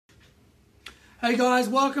Hey guys,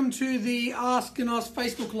 welcome to the Ask and Us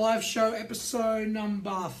Facebook Live show, episode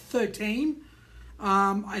number 13.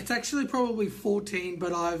 It's actually probably 14,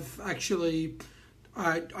 but I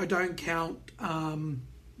don't count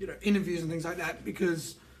interviews and things like that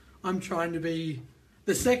because I'm trying to be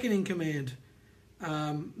the second in command,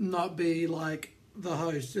 not be like the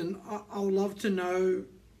host. And I would love to know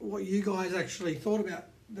what you guys actually thought about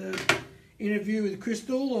the interview with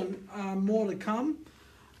Crystal and more to come.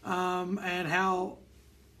 And how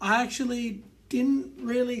I actually didn't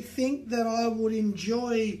really think that I would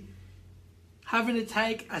enjoy having to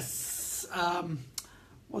take how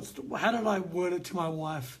did I word it to my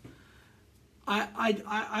wife? I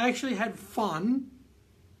actually had fun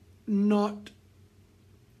not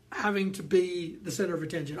having to be the center of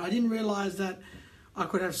attention. I didn't realize that I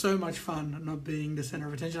could have so much fun not being the center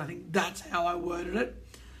of attention. I think that's how I worded it.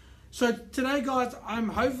 So today, guys, I'm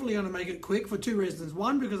hopefully going to make it quick for two reasons.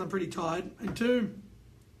 One, because I'm pretty tired. And two,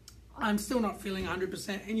 I'm still not feeling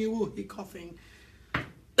 100%. And you will hear coughing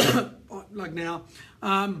like now.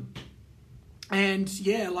 And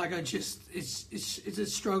yeah, like it's a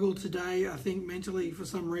struggle today. I think mentally for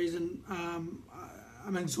some reason.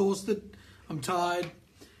 I'm exhausted. I'm tired.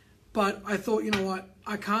 But I thought, you know what?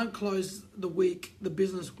 I can't close the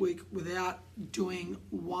business week, without doing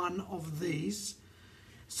one of these.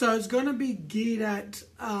 So it's going to be geared at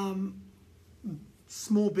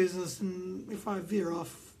small business, and if I veer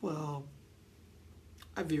off, well,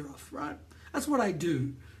 I veer off, right? That's what I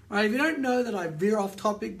do, right? If you don't know that I veer off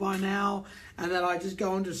topic by now, and that I just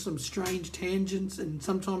go into some strange tangents, and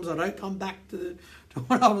sometimes I don't come back to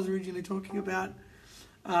what I was originally talking about.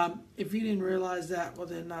 If you didn't realize that, well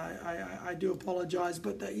then I do apologize,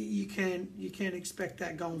 but you can expect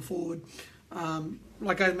that going forward.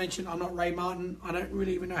 Like I mentioned, I'm not Ray Martin. I don't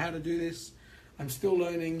really even know how to do this. I'm still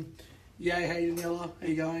learning. Yay, hey Daniela, how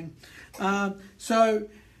you going? So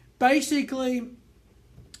basically,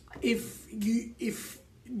 if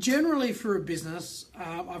generally for a business,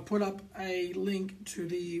 I've put up a link to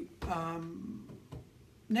the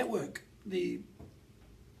network, the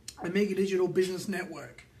Omega Digital Business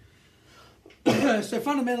Network. So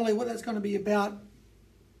fundamentally, what that's going to be about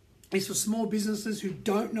is for small businesses who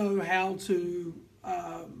don't know how to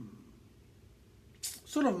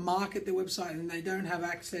sort of market their website, and they don't have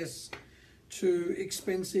access to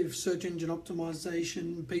expensive search engine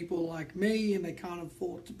optimization people like me, and they can't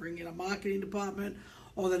afford to bring in a marketing department,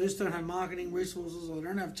 or they just don't have marketing resources, or they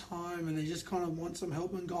don't have time, and they just kind of want some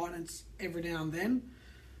help and guidance every now and then.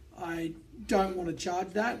 I don't want to charge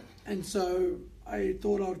that, and so I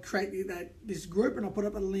thought I would create this group, and I'll put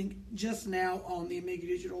up a link just now on the Omega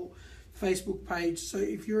Digital Facebook page. So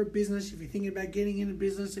if you're a business, if you're thinking about getting into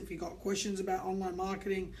business, if you've got questions about online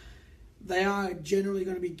marketing, they are generally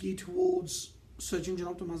going to be geared towards search engine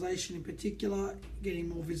optimization in particular, getting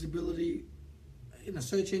more visibility in the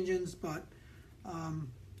search engines, but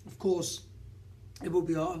of course it will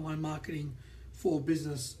be online marketing for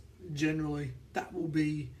business generally. That will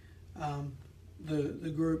be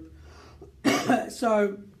the group.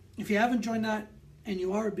 So if you haven't joined that and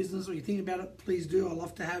you are a business or you're thinking about it, please do. I'd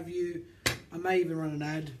love to have you. I may even run an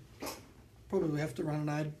ad. Probably have to run an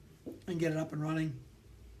ad and get it up and running.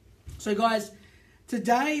 So guys,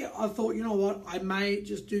 today I thought, you know what, I may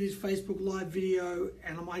just do this Facebook Live video,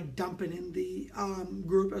 and I might dump it in the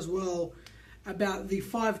group as well, about the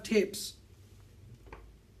 5 tips.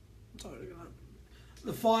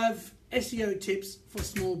 The 5 SEO tips for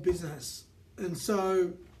small business. And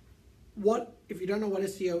so, if you don't know what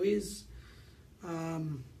SEO is,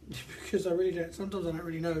 because I really don't, sometimes I don't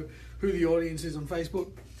really know who the audience is on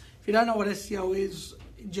Facebook. If you don't know what SEO is,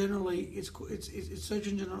 generally it's search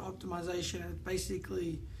engine optimization, and it's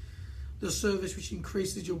basically the service which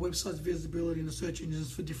increases your website's visibility in the search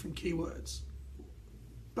engines for different keywords,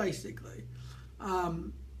 basically.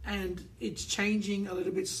 And it's changing a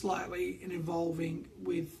little bit slightly and evolving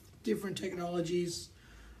with different technologies,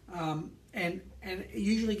 and it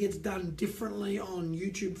usually gets done differently on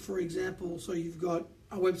YouTube, for example. So you've got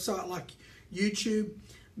a website like YouTube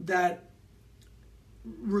that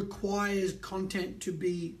requires content to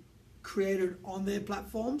be created on their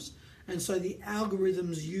platforms, and so the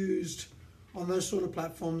algorithms used on those sort of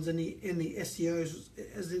platforms and the SEOs,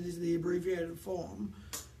 as it is the abbreviated form,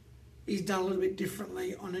 is done a little bit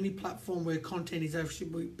differently on any platform where content is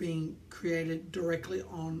actually being created directly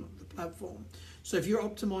on the platform. So if you're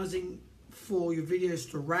optimizing for your videos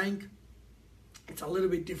to rank, it's a little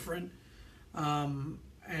bit different.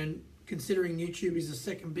 And considering YouTube is the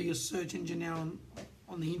second biggest search engine now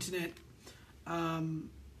on the internet,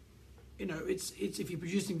 it's if you're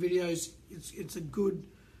producing videos, it's a good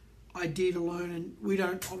idea to learn. And we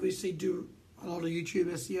don't obviously do a lot of YouTube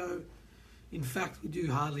SEO. In fact, we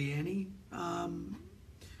do hardly any.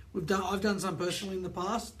 I've done some personally in the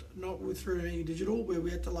past, not through any digital, where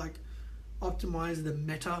we had to like optimize the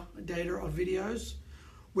metadata of videos,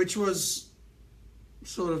 which was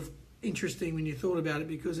sort of interesting when you thought about it,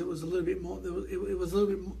 because it was a little bit more. It was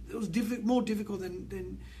more difficult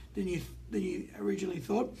than you originally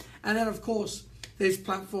thought. And then of course there's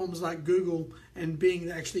platforms like Google and Bing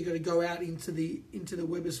that actually got to go out into the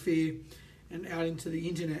webosphere and out into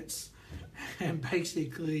the internets and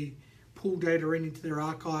basically pull data into their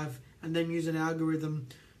archive and then use an algorithm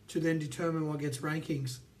to then determine what gets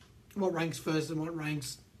rankings, what ranks first and what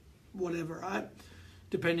ranks whatever, right?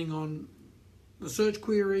 Depending on the search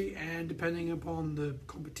query and depending upon the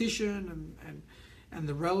competition and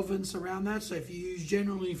the relevance around that. So if you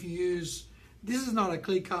use, this is not a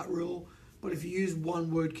clear-cut rule, but if you use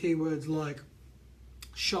one-word keywords like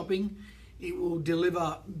shopping, it will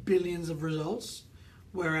deliver billions of results.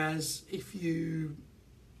 Whereas if you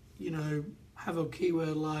have a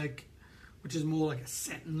keyword like, which is more like a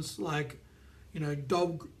sentence, like,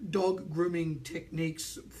 dog grooming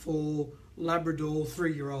techniques for Labrador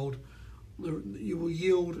 3-year-old, you will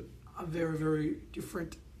yield a very, very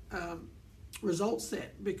different result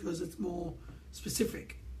set, because it's more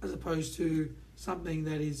specific as opposed to something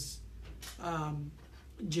that is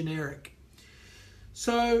generic.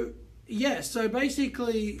 So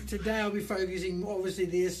basically today I'll be focusing obviously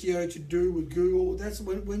the SEO to do with Google. That's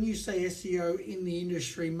when you say SEO in the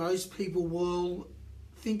industry, most people will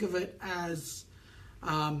think of it as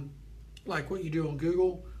like what you do on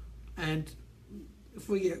Google. And if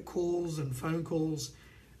we get calls and phone calls,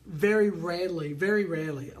 very rarely,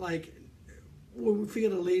 like when we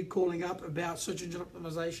get a lead calling up about search engine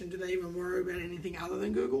optimization, do they even worry about anything other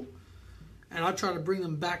than Google? And I try to bring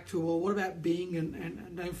them back to, well, what about Bing?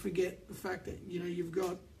 And don't forget the fact that, you've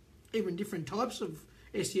got even different types of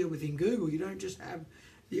SEO within Google. You don't just have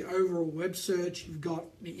the overall web search. You've got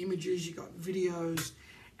the images, you've got videos,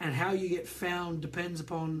 and how you get found depends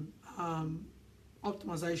upon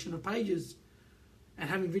optimization of pages and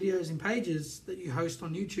having videos in pages that you host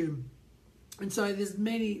on YouTube. And so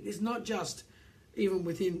there's not just even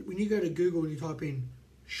within, when you go to Google and you type in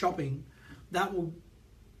shopping, that will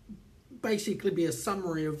basically be a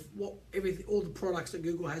summary of all the products that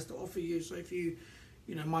Google has to offer you. So if it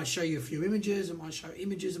might show you a few images,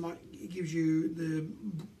 it gives you the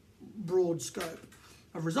broad scope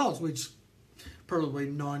of results, which probably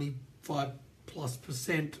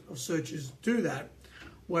 95+% of searches do that,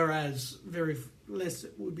 whereas very less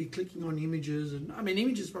would be clicking on images. And I mean,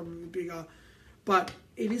 images probably bigger, but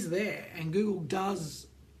it is there, and Google does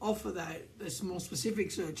offer that. There's more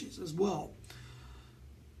specific searches as well.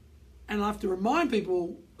 And I have to remind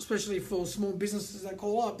people, especially for small businesses that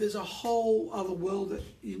call up, there's a whole other world that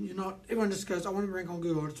you're not. Everyone just goes, I want to rank on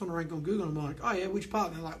Google. I just want to rank on Google. I'm like, oh yeah, which part?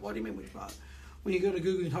 And they're like, what do you mean which part? When you go to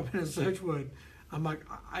Google and type in a search word, I'm like,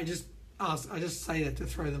 I just say that to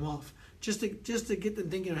throw them off, just to get them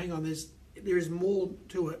thinking. Hang on, there is more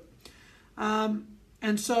to it.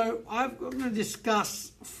 And so I'm going to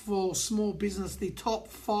discuss for small business the top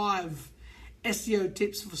 5 SEO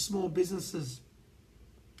tips for small businesses.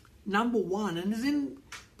 Number 1, and is in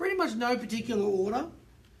pretty much no particular order,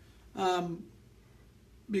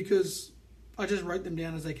 because I just wrote them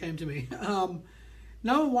down as they came to me.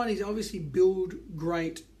 Number 1 is obviously build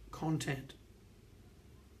great content.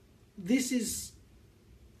 This is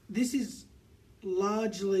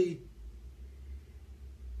largely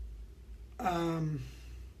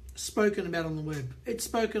spoken about on the web. It's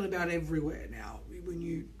spoken about everywhere now.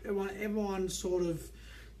 Everyone sort of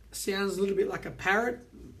sounds a little bit like a parrot.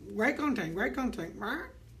 Great content.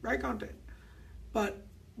 But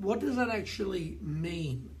what does that actually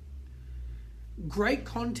mean? Great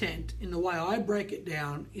content, in the way I break it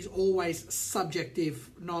down, is always subjective,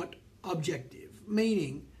 not objective.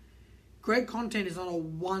 Meaning, great content is not a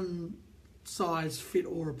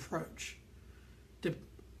one-size-fit-all approach.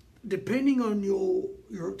 Depending on your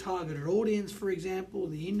targeted audience, for example,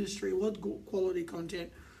 the industry, what quality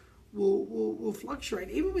content will fluctuate.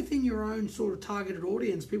 Even within your own sort of targeted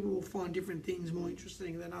audience, people will find different things more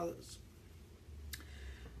interesting than others.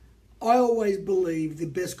 I always believe the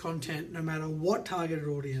best content, no matter what targeted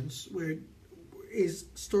audience, is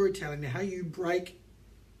storytelling. Now, how you break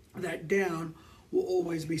that down will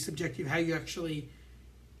always be subjective. How you actually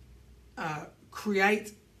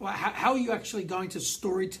how are you actually going to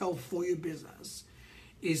storytell for your business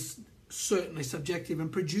is certainly subjective, and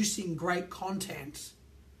producing great content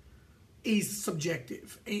is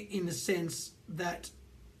subjective in the sense that,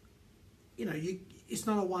 it's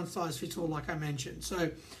not a one-size-fits-all, like I mentioned.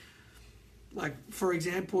 So like for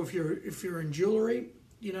example, if you're in jewelry,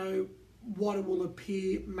 you know, what will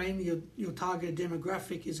appear mainly your target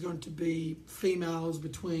demographic is going to be females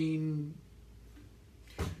between,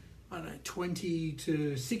 I don't know, 20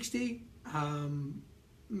 to 60,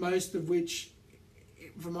 most of which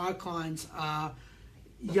for my clients are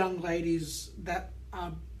young ladies that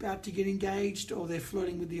are about to get engaged, or they're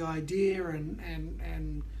flirting with the idea,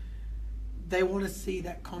 and they want to see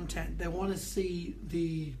that content. They want to see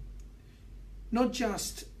the, not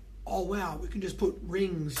just, oh wow, we can just put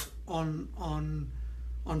rings on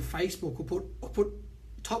Facebook, or put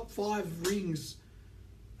top 5 rings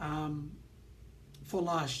for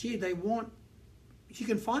last year. They want, you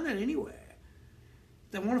can find that anywhere.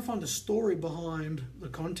 They want to find the story behind the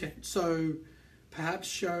content. So perhaps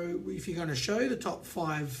show, if you're going to show the top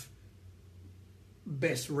 5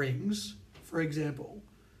 best rings, for example,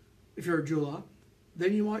 if you're a jeweler,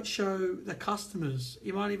 then you might show the customers.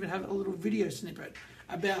 You might even have a little video snippet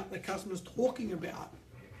about the customers talking about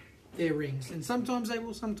their rings. And sometimes they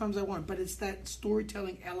will, sometimes they won't. But it's that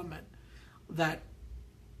storytelling element that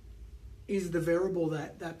is the variable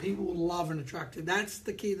that people will love and attract to. That's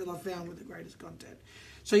the key that I found with the greatest content.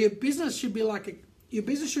 So your business should be like your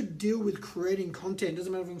business should deal with creating content. Doesn't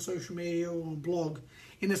matter if it's on social media or on blog.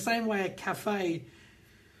 In the same way a cafe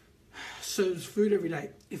serves food every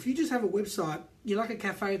day. If you just have a website, you're like a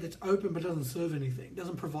cafe that's open but doesn't serve anything,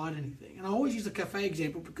 doesn't provide anything. And I always use a cafe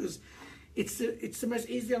example because it's the most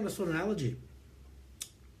easy to understand analogy.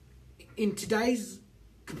 In today's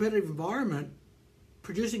competitive environment,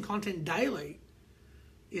 producing content daily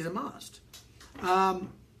is a must.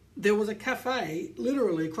 There was a cafe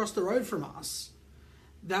literally across the road from us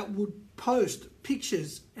that would post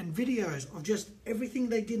pictures and videos of just everything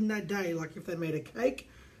they did in that day. Like if they made a cake,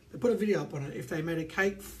 they put a video up on it. If they made a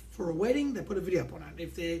cake for a wedding, they put a video up on it.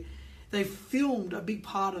 If they filmed a big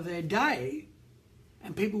part of their day,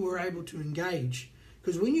 and people were able to engage.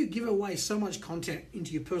 Because when you give away so much content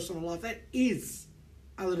into your personal life, that is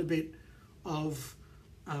a little bit of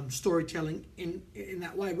storytelling in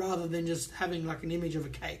that way, rather than just having like an image of a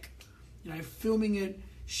cake. You know, filming it,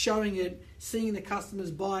 showing it, seeing the customers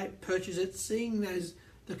buy it, purchase it, seeing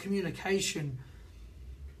the communication.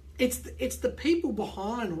 It's the people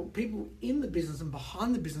behind, or people in the business and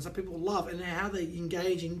behind the business that people love, and how they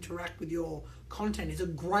engage and interact with your content is a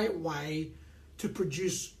great way to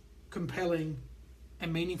produce compelling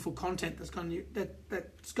and meaningful content that's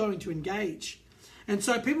going to engage. And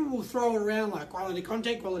so people will throw around like quality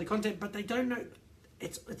content, but they don't know.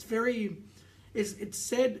 It's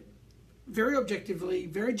said very objectively,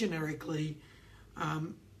 very generically,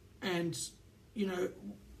 and you know,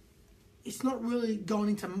 it's not really going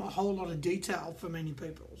into a whole lot of detail for many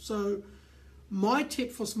people. So my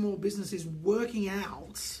tip for small business is working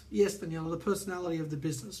out, yes, Daniela, the personality of the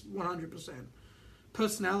business, 100%.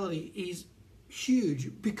 Personality is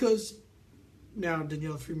huge, because now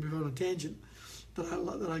Daniela threw me on a tangent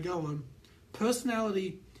that I go on.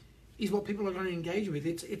 Personality is what people are going to engage with.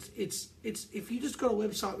 It's if you just got a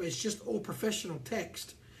website where it's just all professional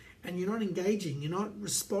text and you're not engaging, you're not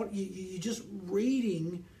you're just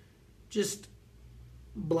reading, just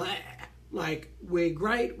blah. Like, we're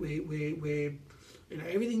great, we're you know,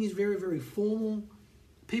 everything is very, very formal.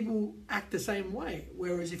 People act the same way.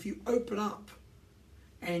 Whereas if you open up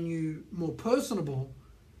and you more personable,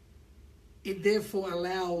 it therefore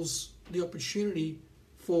allows the opportunity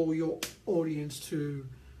for your audience to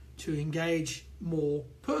engage more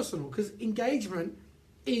personal, because engagement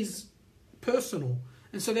is personal,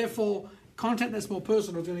 and so therefore content that's more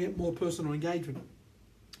personal is going to get more personal engagement.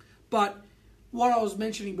 But what I was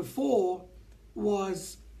mentioning before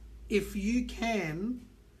was, if you're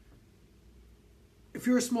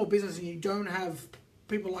a small business and you don't have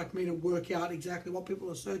people like me to work out exactly what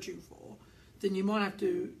people are searching for, then you might have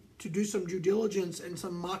to do some due diligence and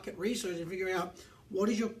some market research and figure out what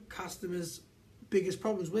is your customers' biggest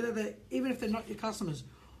problems, even if they're not your customers.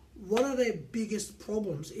 What are their biggest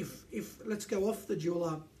problems? If let's go off the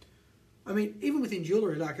jeweler, I mean, even within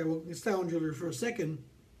jewelry, like we'll stay on jewelry for a second.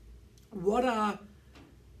 What are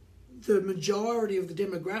the majority of the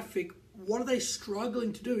demographic? What are they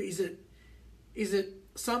struggling to do? Is it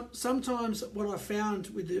sometimes what I found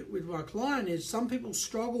with my client is some people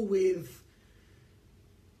struggle with,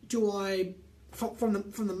 from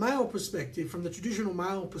the male perspective, from the traditional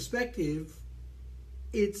male perspective,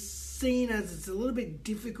 it's seen as it's a little bit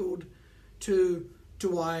difficult to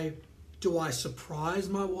do I surprise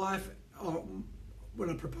my wife, or when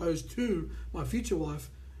I propose to my future wife,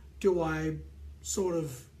 do I sort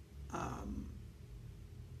of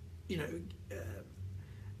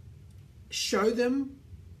show them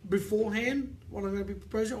beforehand what I'm going to be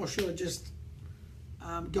proposing, or should I just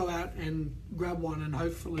go out and grab one and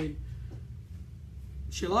hopefully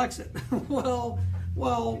she likes it.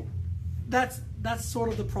 well, that's sort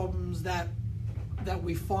of the problems that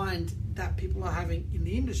we find that people are having in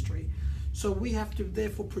the industry. So we have to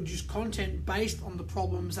therefore produce content based on the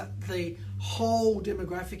problems that the whole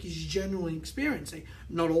demographic is generally experiencing.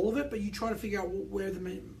 Not all of it, but you try to figure out where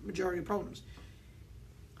the majority of problems.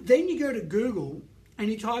 Then you go to Google and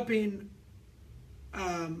you type in,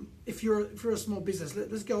 if you're a small business,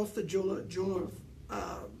 let's go off the jeweler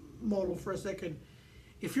model for a second.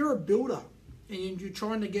 If you're a builder and you're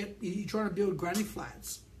trying to build granny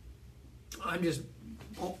flats, I'm just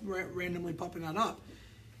randomly popping that up.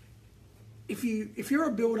 If you're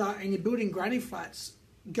a builder and you're building granny flats,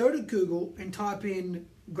 go to Google and type in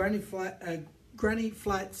granny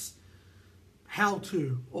flats how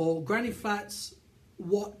to, or granny flats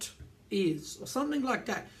what is, or something like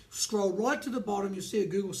that. Scroll right to the bottom, you'll see a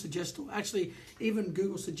Google Suggest tool. Actually, even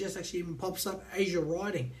Google Suggest even pops up as you're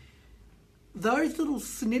writing. Those little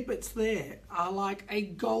snippets there are like a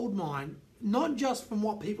gold mine, not just from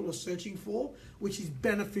what people are searching for, which is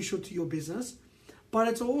beneficial to your business, but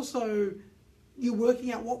it's also you're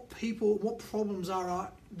working out what problems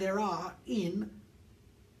there are in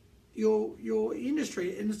your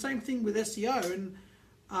industry. And the same thing with SEO. And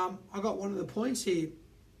I got one of the points here.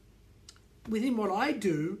 Within what I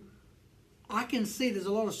do, I can see there's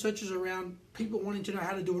a lot of searches around people wanting to know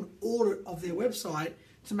how to do an audit of their website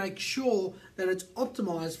to make sure that it's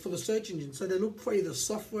optimized for the search engine. So they look for either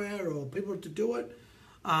software or people to do it,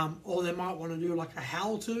 or they might want to do like a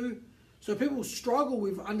how-to. So people struggle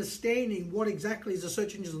with understanding what exactly is the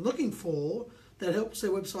search engine looking for that helps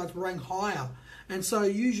their websites rank higher. And so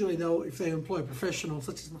usually if they employ professionals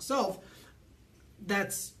such as myself,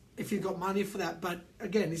 that's if you've got money for that. But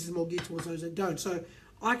again, this is more geared towards those that don't. So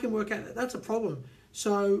I can work out that that's a problem.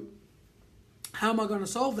 So how am I going to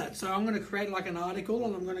solve that? So I'm going to create like an article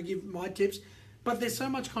and I'm going to give my tips. But there's so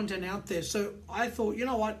much content out there. So I thought, you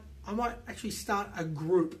know what? I might actually start a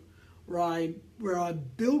group where I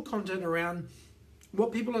build content around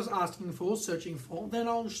what people are asking for, searching for. Then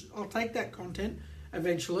I'll take that content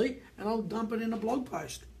eventually and I'll dump it in a blog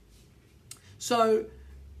post. So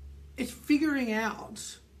it's figuring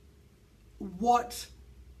out what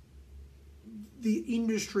the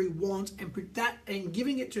industry wants and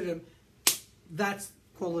giving it to them. That's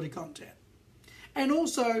quality content. And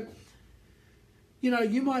also,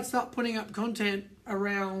 you might start putting up content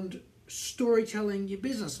around storytelling your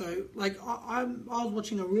business. So, like, I was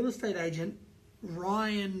watching a real estate agent,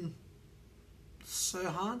 Ryan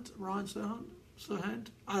Serhant.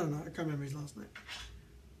 I don't know. I can't remember his last name.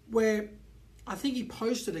 Where I think he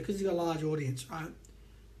posted it because he's got a large audience, right?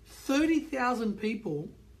 30,000 people.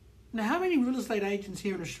 Now, how many real estate agents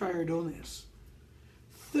here in Australia are doing this?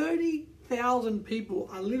 30,000 people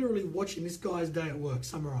are literally watching this guy's day at work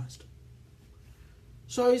summarized.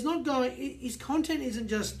 So his content isn't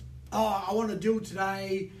just, I want to do it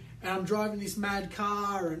today and I'm driving this mad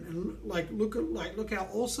car and look how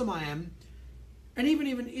awesome I am. And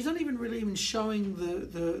even he's not even really even showing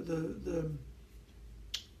the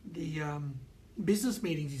business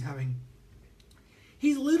meetings he's having.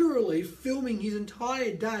 He's literally filming his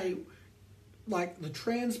entire day, like the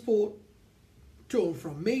transport to and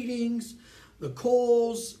from meetings, the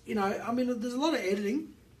calls. There's a lot of editing.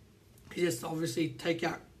 You just obviously take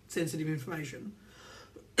out sensitive information.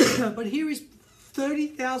 But here is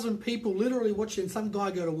 30,000 people literally watching some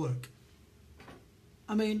guy go to work.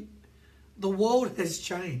 The world has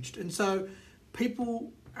changed. And so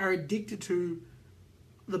people are addicted to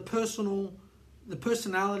the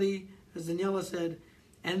personality, as Daniela said,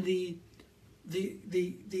 and the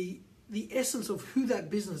essence of who that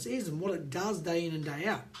business is and what it does day in and day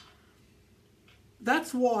out.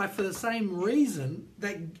 That's why, for the same reason,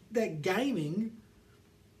 that gaming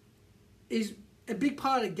is a big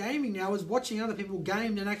part of gaming now is watching other people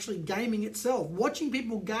game and actually gaming itself. Watching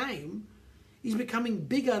people game is becoming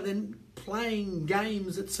bigger than playing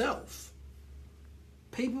games itself.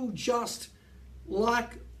 People just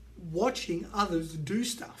like watching others do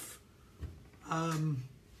stuff. When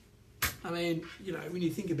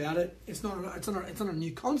you think about it, it's not a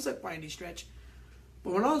new concept by any stretch.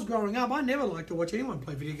 But when I was growing up, I never liked to watch anyone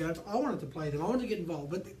play video games. I wanted to play them. I wanted to get involved.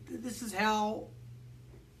 But this is how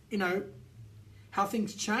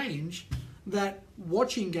things change, that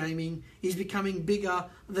watching gaming is becoming bigger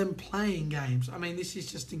than playing games. This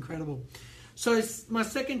is just incredible. So my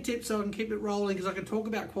second tip, so I can keep it rolling, because I can talk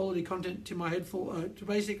about quality content to my head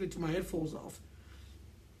falls off.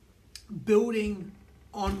 Building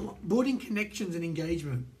connections and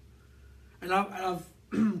engagement. And I've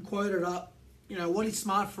quoted up what is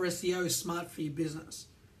smart for SEO is smart for your business.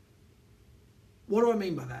 What do I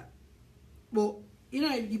mean by that? Well,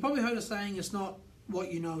 you probably heard a saying, it's not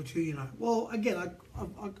what you know, it's who you know. Well, again,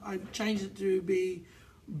 I changed it to be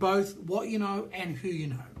both what you know and who you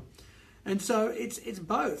know. And so it's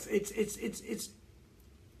both. It's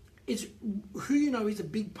who you know is a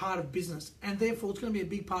big part of business, and therefore it's going to be a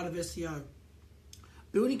big part of SEO.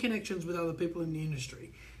 Building connections with other people in the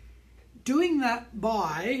industry. Doing that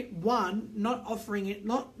by, one, not offering it,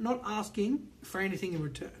 not asking for anything in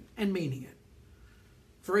return and meaning it.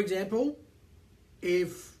 For example,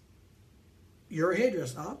 if you're a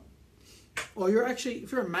hairdresser, or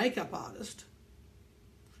if you're a makeup artist,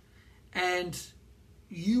 and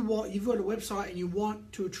you've got a website and you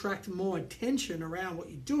want to attract more attention around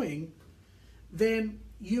what you're doing, then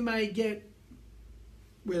you may get,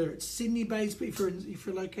 whether it's Sydney-based, but if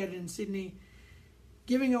you're located in Sydney,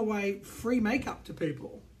 giving away free makeup to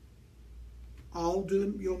people. I'll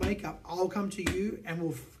do your makeup. I'll come to you,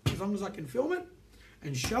 and as long as I can film it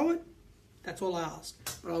and show it, that's all I ask.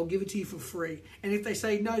 But I'll give it to you for free. And if they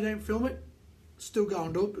say no, don't film it, still go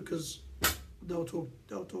and do it, because they'll talk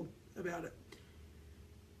about it.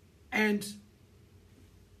 And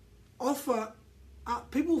offer.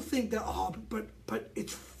 People think that, but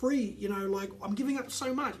it's free. I'm giving up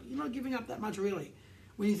so much. You're not giving up that much, really,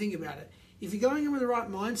 when you think about it. If you're going in with the right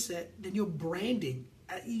mindset, then you're branding.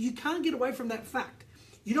 You can't get away from that fact.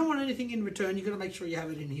 You don't want anything in return. You've got to make sure you have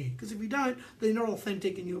it in here. Because if you don't, then you're not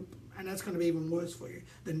authentic, and that's going to be even worse for you.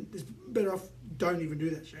 Then it's better off don't even do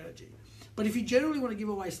that strategy. But if you generally want to give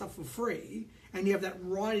away stuff for free, and you have that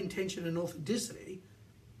right intention and authenticity,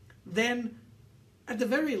 then at the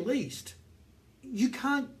very least, you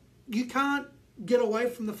can't get away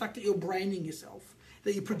from the fact that you're branding yourself,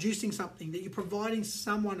 that you're producing something, that you're providing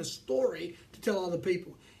someone a story to tell other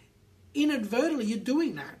people. Inadvertently, you're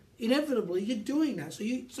doing that. Inevitably, you're doing that. So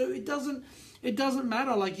it doesn't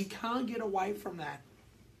matter. You can't get away from that.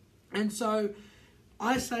 And so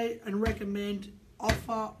I say and recommend,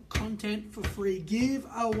 offer content for free. Give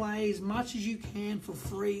away as much as you can for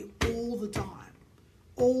free all the time.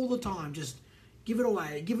 All the time. Just give it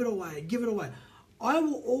away, give it away, give it away. I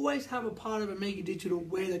will always have a part of Omega Digital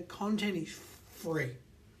where the content is free.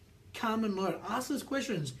 Come and learn. Ask us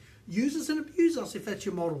questions. Use us and abuse us if that's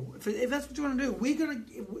your model. If that's what you want to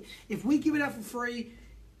do. If we give it out for free,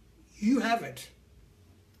 you have it.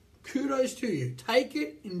 Kudos to you. Take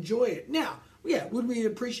it, enjoy it. Now, would we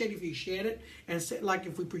appreciate if you shared it and said,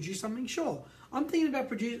 if we produce something? Sure. I'm thinking about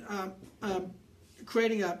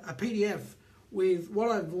creating a PDF with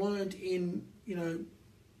what I've learned in,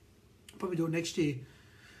 probably do it next year.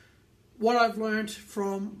 What I've learned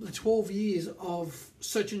from the 12 years of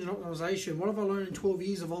search engine optimization, what have I learned in 12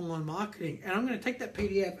 years of online marketing? And I'm going to take that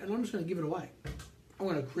PDF and I'm just going to give it away. I'm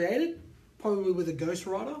going to create it, probably with a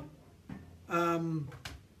ghostwriter.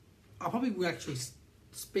 I probably will actually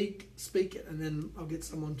speak it, and then I'll get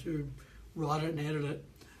someone to write it and edit it.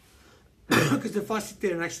 Because if I sit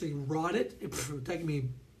there and actually write it, it would take me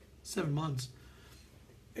 7 months.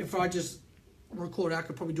 If I just record it, I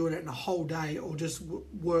could probably do it in a whole day, or just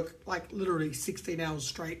work literally 16 hours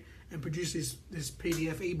straight and produce this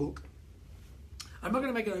PDF ebook. I'm not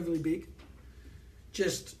going to make it overly big.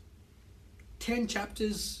 Just 10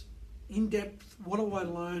 chapters, in depth, what do I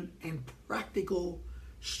learn, and practical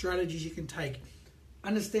strategies you can take.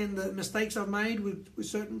 Understand the mistakes I've made with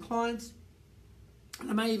certain clients. And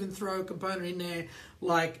I may even throw a component in there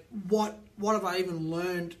what have I even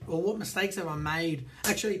learned, or what mistakes have I made.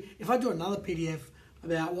 Actually, if I do another PDF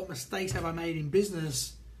about what mistakes have I made in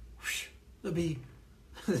business, it'll be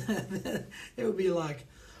it would be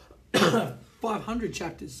 500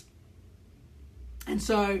 chapters. And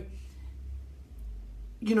so,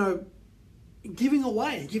 giving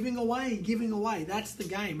away. That's the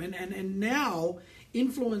game. And now,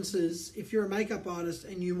 influencers, if you're a makeup artist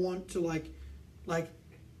and you want to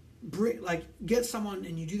get someone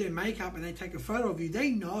and you do their makeup and they take a photo of you,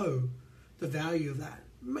 they know the value of that.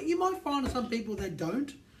 You might find some people that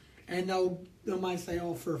don't, and they might say,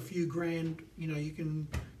 for a few grand, you can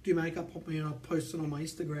do makeup, pop me and I'll post it on my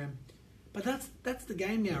Instagram. But that's the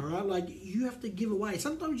game now, right? You have to give away.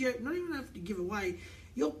 Sometimes you not even have to give away.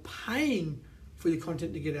 You're paying for your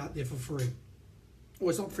content to get out there for free. Or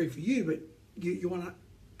it's not free for you, but you want to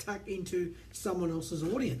tap into someone else's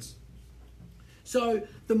audience. So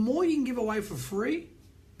the more you can give away for free,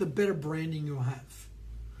 the better branding you'll have.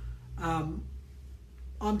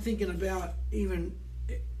 I'm thinking about even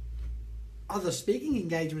other speaking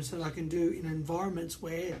engagements that I can do in environments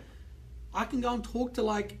where I can go and talk to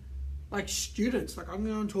like students. I can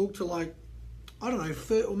go and talk to I don't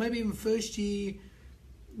know, or maybe even first year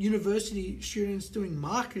university students doing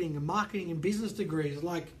marketing and business degrees.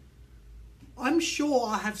 Like, I'm sure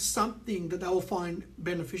I have something that they'll find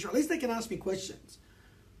beneficial. At least they can ask me questions.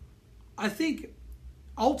 I think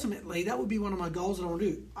ultimately that would be one of my goals that I want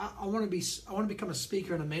to do. I want to become a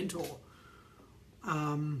speaker and a mentor.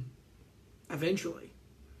 Eventually,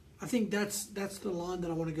 I think that's the line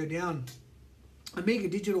that I want to go down. Amiga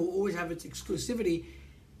Digital will always have its exclusivity,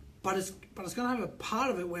 but it's going to have a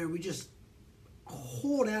part of it where we just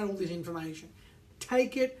hoard out all this information,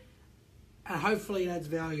 take it, and hopefully it adds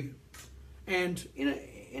value. And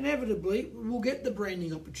inevitably, we'll get the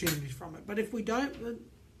branding opportunities from it. But if we don't, then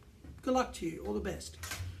good luck to you. All the best.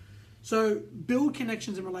 So build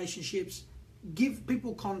connections and relationships. Give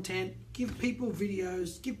people content. Give people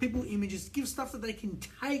videos. Give people images. Give stuff that they can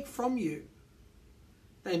take from you.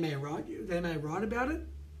 They may write about it.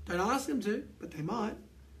 Don't ask them to, but they might.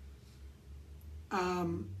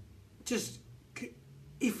 Just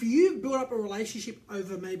if you build up a relationship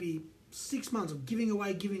over maybe 6 months of giving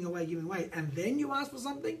away, and then you ask for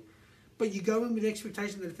something, but you go in with the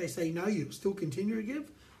expectation that if they say no, you'll still continue to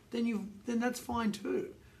give, then that's fine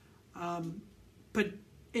too. But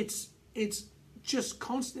it's just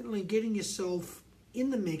constantly getting yourself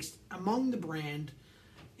in the mix among the brand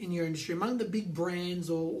in your industry, among the big brands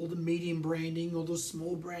or the medium branding or the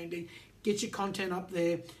small branding. Get your content up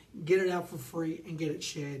there, get it out for free, and get it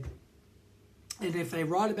shared. And if they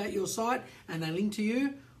write about your site and they link to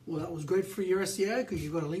you, well, that was great for your SEO because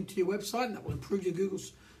you've got a link to your website, and that will improve your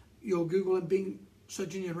Google and Bing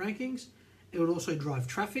search engine rankings. It will also drive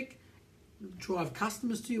traffic, drive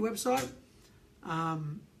customers to your website.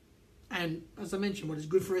 And as I mentioned, what is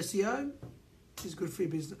good for SEO is good for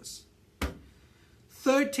your business.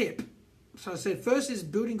 Third tip. So I said first is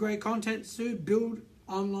building great content. Two, build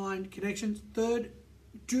online connections. Third,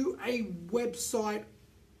 do a website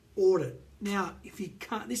audit. Now, if you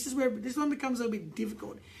can't, this one becomes a little bit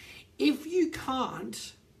difficult. If you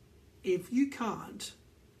can't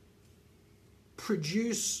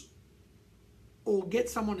produce or get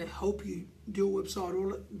someone to help you do a website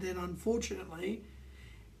audit, then unfortunately,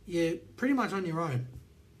 you're pretty much on your own.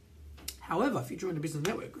 However, if you join the Business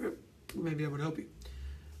Network group, we may be able to help you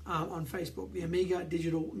on Facebook, the Amiga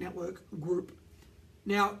Digital Network group.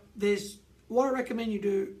 Now, what I recommend you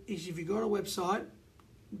do is if you've got a website,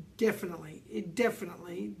 definitely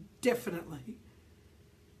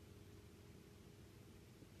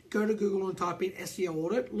go to Google and type in SEO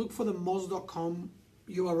audit. Look for the moz.com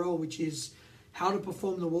URL, which is how to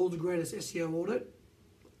perform the world's greatest SEO audit.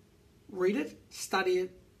 Read it, study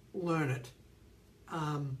it, learn it.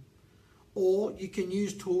 Or you can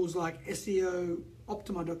use tools like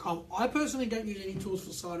SEOoptima.com. I personally don't use any tools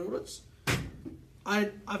for site audits.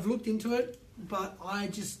 I've looked into it, but I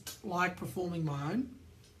just like performing my own.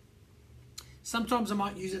 Sometimes I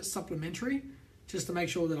might use it supplementary just to make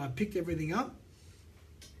sure that I picked everything up,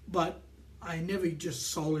 but I never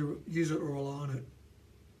just solely use it or rely on it.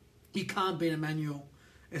 You can't beat a manual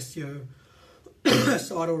SEO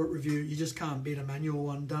site audit review. You just can't beat a manual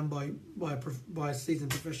one done by a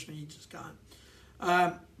seasoned professional. You just can't.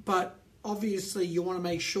 But obviously, you want to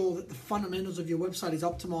make sure that the fundamentals of your website is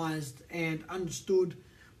optimized and understood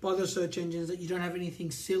by the search engines, that you don't have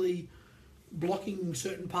anything silly blocking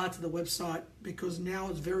certain parts of the website, because now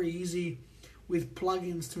it's very easy with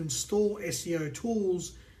plugins to install SEO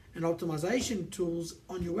tools and optimization tools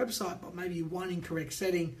on your website, but maybe one incorrect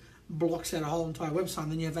setting blocks out a whole entire website,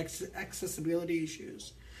 and then you have accessibility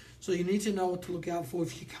issues. So you need to know what to look out for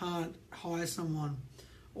if you can't hire someone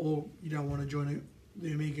or you don't want to join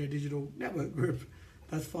the Amiga Digital Network group.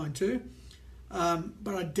 That's fine too.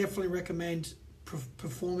 But I definitely recommend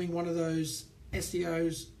performing one of those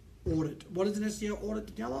SEOs audit. What is an SEO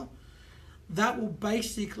audit, Daniela? That will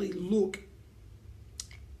basically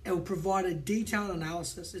it will provide a detailed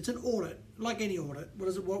analysis. It's an audit, like any audit. What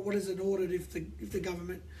is an audit if the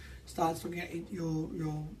government starts looking at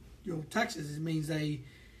your taxes? It means they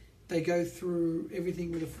go through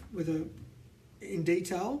everything in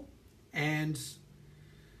detail. And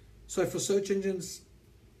so for search engines,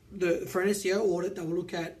 for an SEO audit, they will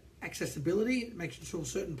look at accessibility, making sure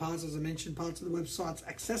certain parts, as I mentioned, parts of the website's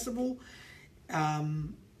accessible.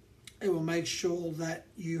 It will make sure that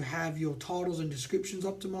you have your titles and descriptions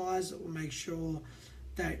optimized. It will make sure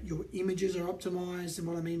that your images are optimized. And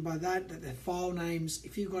what I mean by that their file names,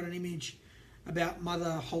 if you've got an image about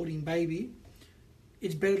mother holding baby,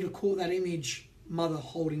 it's better to call that image mother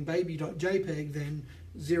holding baby.jpg than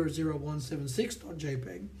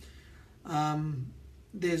 00176.jpg.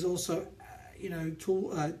 There's also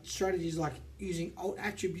strategies like using alt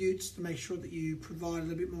attributes to make sure that you provide a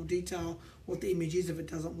little bit more detail what the image is if it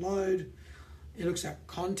doesn't load. It looks at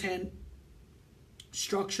content,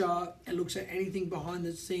 structure. It looks at anything behind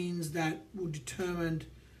the scenes that will determine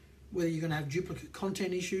whether you're going to have duplicate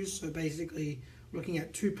content issues. So basically looking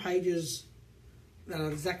at 2 pages that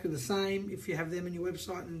are exactly the same, if you have them in your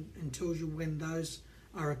website, and tells you when those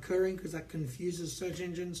are occurring, because that confuses search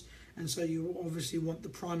engines. And so you obviously want the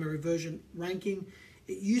primary version ranking.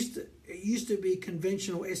 It used to be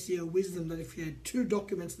conventional SEO wisdom that if you had 2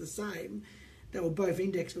 documents the same that were both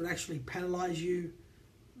indexed, it would actually penalize you.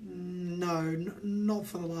 No, not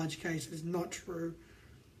for the large cases, not true.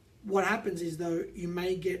 What happens is, though, you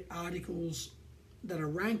may get articles that are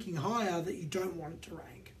ranking higher that you don't want it to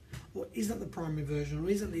rank, or isn't the primary version, or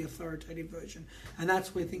isn't the authoritative version. And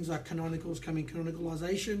that's where things like canonicals come in,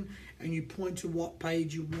 canonicalization, and you point to what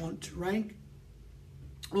page you want to rank.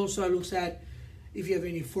 Also looks at if you have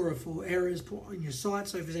any 404 errors on your site,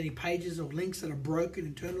 so if there's any pages or links that are broken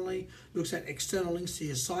internally. Looks at external links to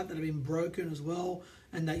your site that have been broken as well,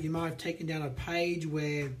 and that you might have taken down a page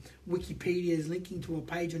where Wikipedia is linking to a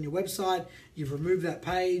page on your website. You've removed that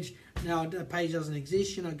page. Now the page doesn't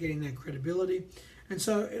exist. You're not getting that credibility. And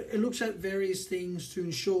so it looks at various things to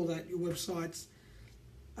ensure that your websites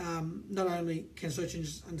not only can search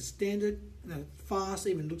engines understand it, that it's fast,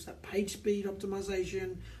 even looks at page speed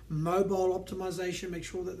optimization, mobile optimization, make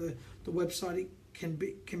sure that the website can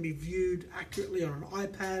be viewed accurately on an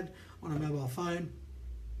iPad, on a mobile phone.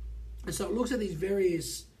 And so it looks at these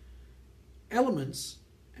various elements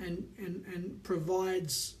and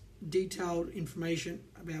provides detailed information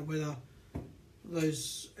about whether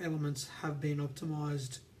those elements have been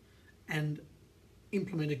optimized and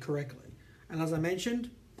implemented correctly. And as I mentioned,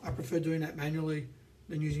 I prefer doing that manually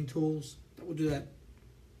than using tools that will do that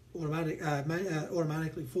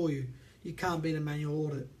automatically for you. You can't beat a manual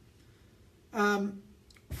audit.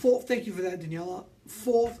 Fourth, thank you for that, Daniela.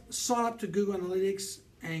 Fourth, sign up to Google Analytics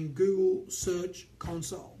and Google Search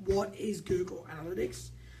Console. What is Google Analytics?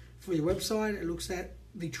 For your website, it looks at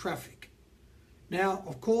the traffic. Now,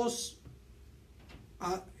 of course,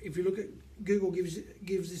 if you look at Google gives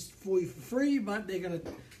this for you for free, but they're going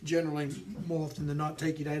to generally, more often than not,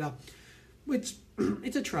 take your data, which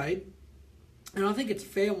it's a trade. And I think it's a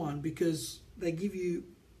fair one because they give you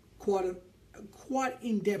quite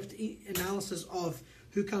in-depth analysis of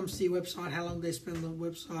who comes to your website, how long they spend on the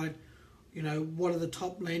website, you know, what are the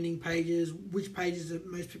top landing pages, which pages that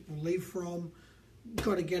most people leave from.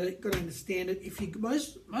 Got to get it, got to understand it. If you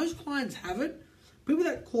most clients have it. People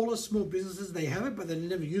that call us small businesses, they have it, but they've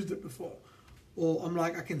never used it before. Or I'm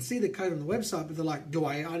like, I can see the code on the website, but they're like,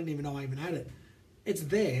 I didn't even know I even had it. It's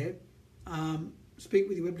there. Speak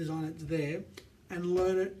with your web designer, it's there. And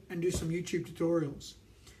learn it and do some YouTube tutorials.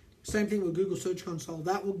 Same thing with Google Search Console.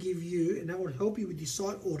 That will give you, and that will help you with your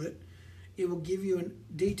site audit. It will give you a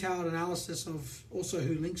detailed analysis of also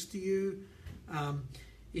who links to you.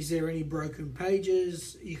 Is there any broken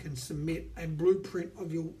pages? You can submit a blueprint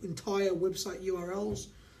of your entire website URLs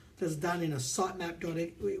that's done in a sitemap,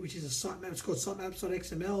 which is a sitemap. It's called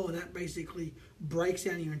sitemaps.xml, and that basically breaks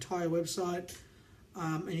down your entire website.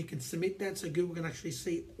 And you can submit that so Google can actually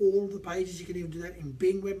see all the pages. You can even do that in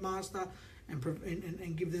Bing Webmaster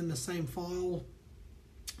and give them the same file.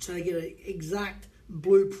 So they get an exact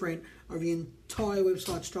blueprint of the entire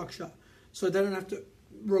website structure. So they don't have to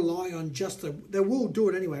rely on they will do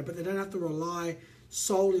it anyway, but they don't have to rely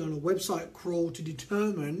solely on a website crawl to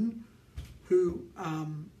determine how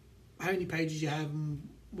many pages you have and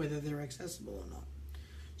whether they're accessible or not.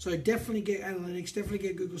 So definitely get analytics, definitely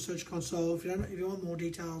get Google Search Console. If you want more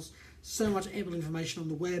details, so much ample information on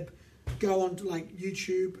the web. Go on to like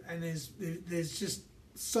YouTube, and there's just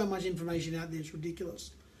so much information out there. It's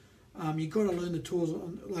ridiculous. You've got to learn the tools.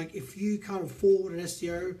 Like if you can't afford an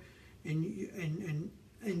SEO, and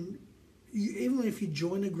even if you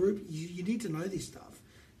join a group, you need to know this stuff.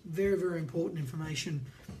 Very, very important information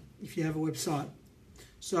if you have a website.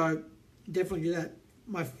 So definitely do that.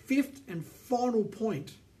 My fifth and final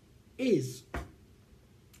point is,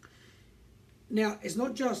 now it's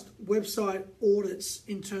not just website audits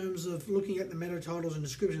in terms of looking at the meta titles and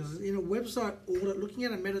descriptions. In a website audit, looking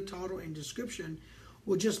at a meta title and description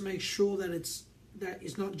will just make sure that it's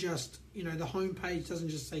not just, the home page doesn't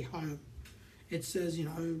just say home. It says,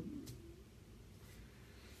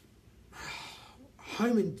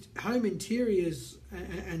 home interiors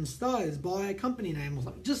and styles by a company name or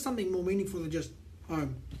something. Just something more meaningful than just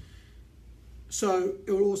home. So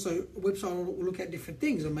it will also, a website will look at different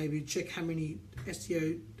things, or maybe check how many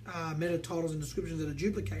SEO meta titles and descriptions that are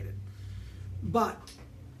duplicated. But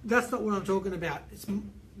that's not what I'm talking about.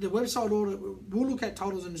 The website audit will look at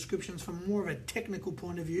titles and descriptions from more of a technical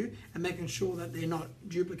point of view and making sure that they're not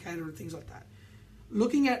duplicated or things like that.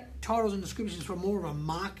 looking at titles and descriptions from more of a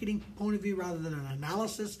marketing point of view rather than an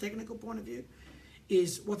analysis, technical point of view,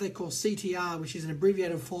 is what they call CTR, which is an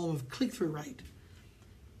abbreviated form of click-through rate.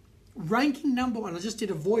 Ranking number one, I just did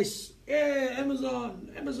a voice, yeah, Amazon,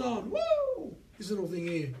 woo! This little thing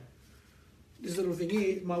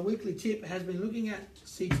here, my weekly tip has been looking at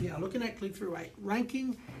CTR, looking at click-through rate.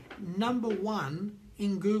 Ranking number one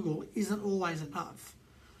in Google isn't always enough.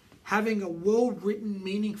 Having a well-written,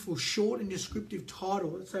 meaningful, short and descriptive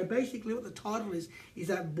title. So basically what the title is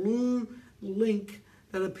that blue link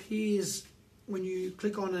that appears when you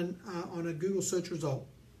click on a Google search result.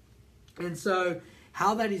 And so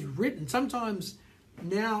how that is written, sometimes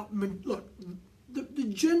now, look, the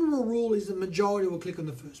general rule is the majority will click on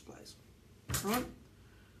the first place, right?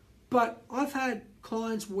 But I've had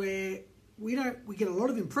clients where we get a lot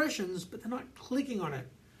of impressions, but they're not clicking on it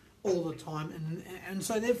all the time, and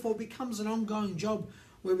so therefore it becomes an ongoing job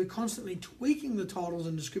where we're constantly tweaking the titles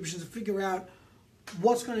and descriptions to figure out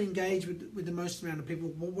what's going to engage with the most amount of people.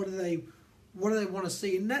 What do they want to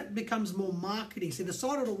see? And that becomes more marketing. So the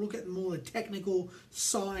site will look at more the technical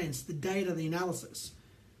science, the data, the analysis.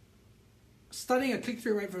 Studying a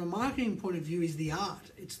click-through rate from a marketing point of view is the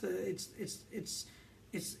art. It's the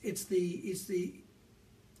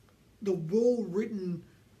well-written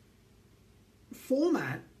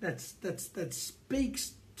format that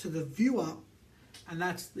speaks to the viewer, and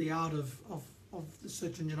that's the art of the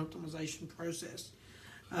search engine optimization process,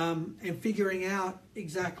 and figuring out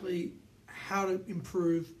exactly how to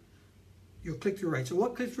improve your click-through rate. So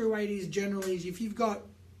what click-through rate is generally is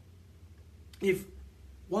if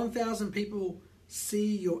 1,000 people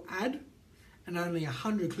see your ad and only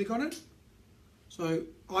 100 click on it. So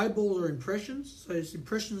eyeballs are impressions, so it's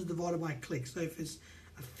impressions divided by clicks. So if it's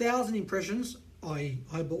 1,000 impressions, i.e.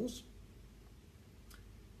 eyeballs,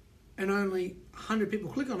 and only 100 people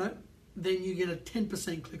click on it, then you get a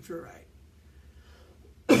 10% click-through rate,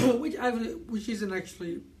 which isn't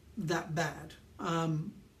actually that bad.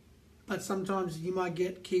 But sometimes you might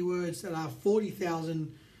get keywords that are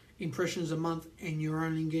 40,000 impressions a month and you're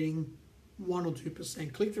only getting 1 or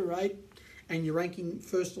 2% click-through rate, and you're ranking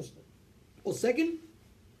first or second,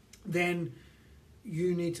 then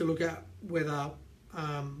you need to look at whether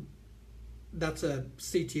that's a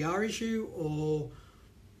CTR issue, or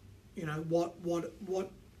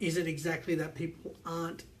what is it exactly that people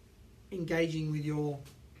aren't engaging with your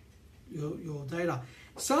data.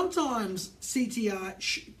 Sometimes CTR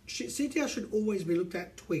should always be looked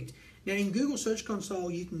at, tweaked. Now in Google Search Console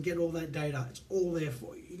you can get all that data. It's all there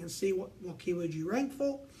for you. You can see what keywords you rank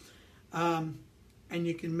for, and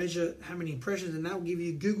you can measure how many impressions, and that will give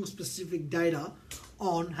you Google specific data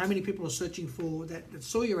on how many people are searching for that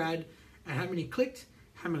saw your ad, and how many clicked,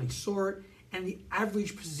 how many saw it, and the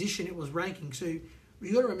average position it was ranking. So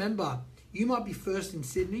you got to remember, you might be first in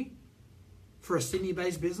Sydney for a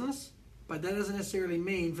Sydney-based business, but that doesn't necessarily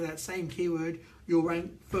mean for that same keyword you'll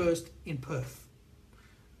rank first in Perth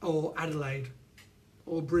or Adelaide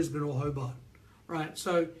or Brisbane or Hobart, right?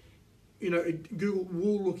 So, Google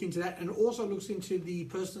will look into that, and also looks into the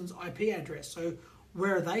person's IP address. So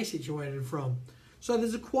where are they situated from? So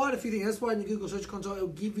there's quite a few things. That's why in the Google Search Console, it'll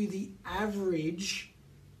give you the average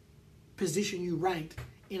position you ranked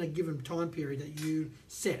in a given time period that you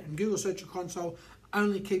set. And Google Search Console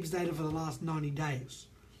only keeps data for the last 90 days.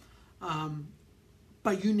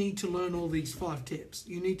 But you need to learn all these 5 tips.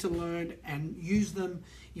 You need to learn and use them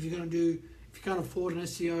if you can't afford an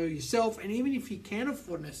SEO yourself. And even if you can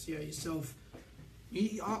afford an SEO yourself,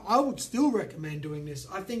 I would still recommend doing this.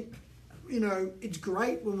 I think, it's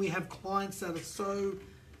great when we have clients that are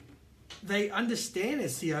they understand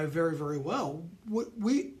SEO very, very well.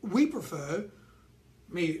 We prefer,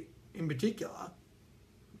 me in particular,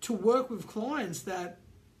 to work with clients that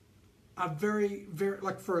are very, very,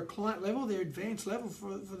 like for a client level, their advanced level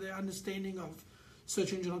for their understanding of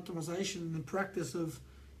search engine optimization and the practice of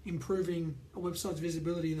improving a website's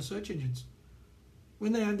visibility in the search engines.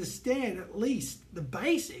 When they understand at least the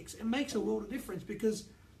basics, it makes a world of difference, because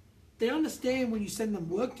they understand when you send them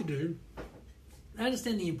work to do, they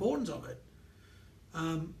understand the importance of it.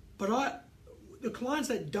 But the clients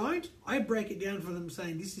that don't, I break it down for them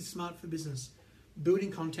saying this is smart for business.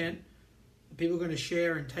 Building content, people are going to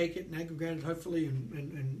share and take it and aggregate it hopefully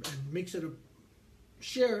and mix it,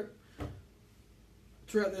 share it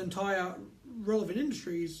throughout the entire relevant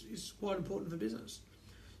industry is quite important for business.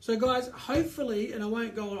 So guys, hopefully, and I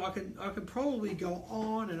won't go on, I can probably go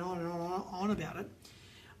on and on and on about it,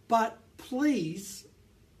 but please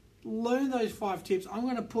learn those 5 tips. I'm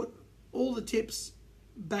going to put all the tips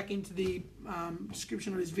back into the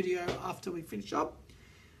description of this video after we finish up.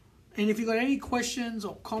 And if you've got any questions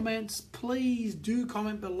or comments, please do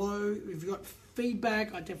comment below. If you've got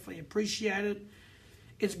feedback, I definitely appreciate it.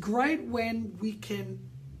 It's great when we can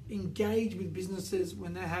engage with businesses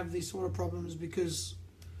when they have these sort of problems, because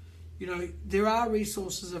there are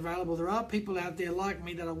resources available. There are people out there like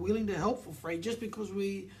me that are willing to help for free, just because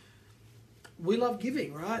we love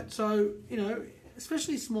giving, right? So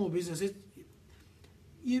especially small business,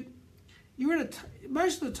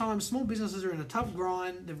 most of the time small businesses are in a tough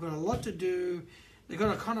grind. They've got a lot to do. They've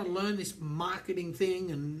got to kind of learn this marketing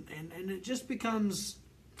thing, and it just becomes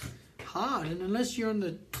hard. And unless you're on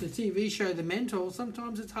the TV show The Mentor,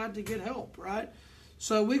 sometimes it's hard to get help, right?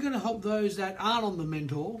 So we're going to help those that aren't on The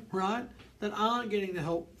Mentor, right? That aren't getting the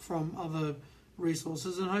help from other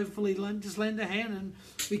resources, and hopefully just lend a hand. And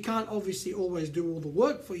we can't obviously always do all the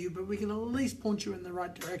work for you, but we can at least point you in the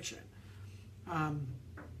right direction.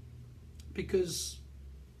 Because,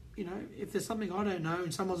 if there's something I don't know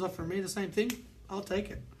and someone's offering me the same thing, I'll take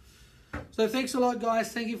it. So thanks a lot,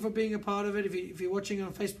 guys. Thank you for being a part of it. If you're watching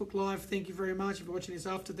on Facebook Live, thank you very much. If you're watching this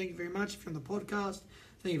after, thank you very much. If you're on the podcast,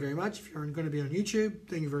 thank you very much. If you're going to be on YouTube,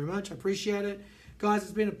 thank you very much. I appreciate it. Guys,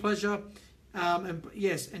 it's been a pleasure. And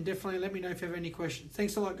definitely let me know if you have any questions.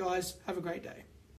 Thanks a lot, guys. Have a great day.